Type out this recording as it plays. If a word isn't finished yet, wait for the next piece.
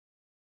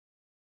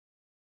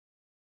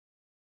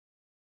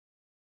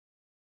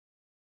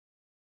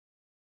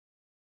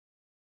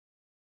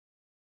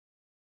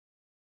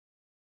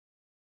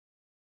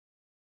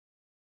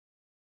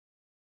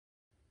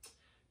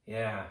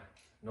Yeah,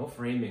 no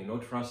framing, no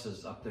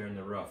trusses up there in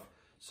the roof.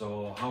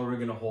 So how are we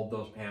going to hold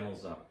those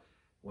panels up?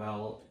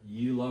 Well,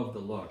 you love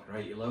the look,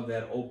 right? You love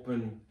that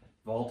open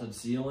vaulted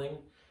ceiling,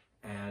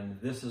 and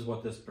this is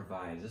what this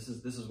provides. This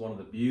is one of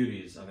the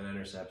beauties of an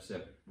Enercept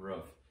SIP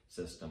roof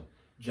system.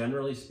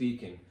 Generally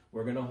speaking,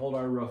 we're going to hold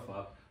our roof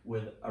up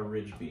with a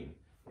ridge beam.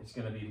 It's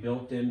going to be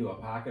built into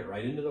a pocket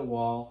right into the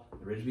wall.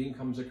 The ridge beam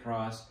comes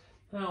across.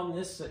 Now in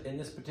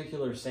this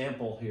particular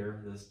sample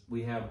here,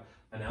 we have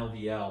an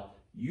LVL.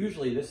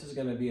 Usually this is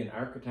going to be an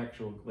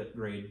architectural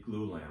grade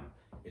glue lam.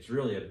 It's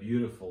really a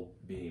beautiful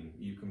beam.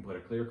 You can put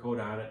a clear coat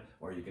on it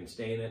or you can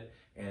stain it,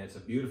 and it's a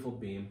beautiful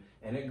beam,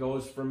 and it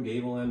goes from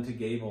gable end to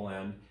gable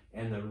end,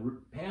 and the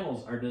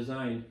panels are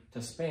designed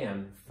to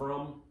span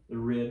from the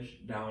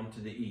ridge down to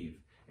the eave,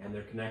 and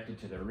they're connected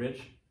to the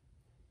ridge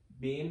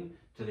beam,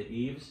 to the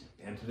eaves,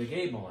 and to the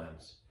gable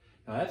ends.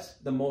 Now that's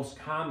the most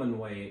common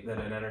way that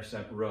an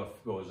Enercept roof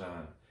goes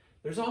on.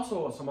 There's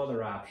also some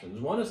other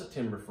options. One is a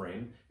timber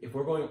frame. If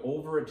we're going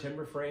over a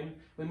timber frame,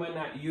 we might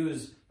not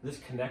use this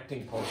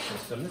connecting post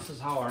system. This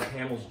is how our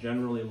panels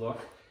generally look,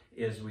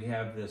 is we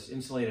have this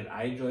insulated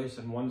I-joist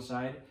on one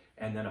side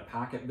and then a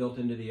pocket built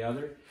into the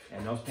other,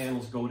 and those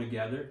panels go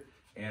together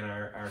and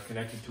are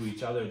connected to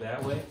each other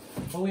that way.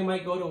 But we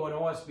might go to an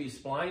OSB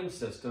spline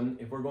system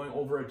if we're going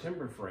over a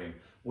timber frame,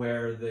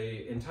 where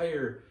the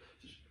entire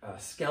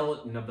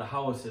skeleton of the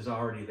house is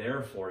already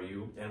there for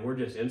you, and we're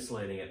just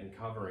insulating it and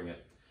covering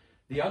it.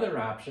 The other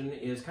option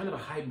is kind of a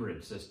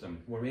hybrid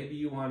system, where maybe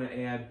you want to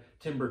add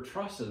timber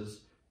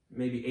trusses,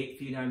 maybe 8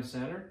 feet on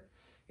center.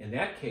 In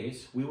that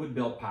case, we would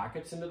build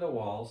pockets into the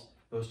walls.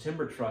 Those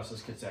timber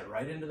trusses could set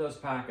right into those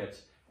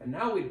pockets, and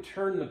now we'd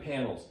turn the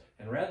panels.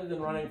 And rather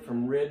than running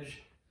from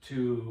ridge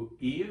to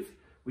eave,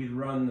 we'd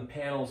run the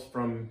panels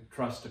from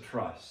truss to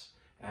truss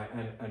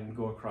and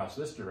go across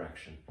this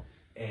direction.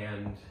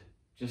 And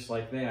just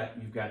like that,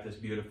 you've got this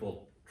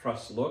beautiful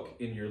truss look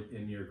in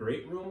your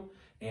great room,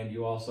 and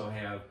you also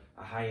have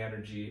a high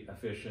energy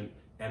efficient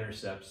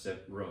Enercept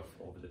SIP roof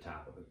over the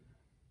top of it.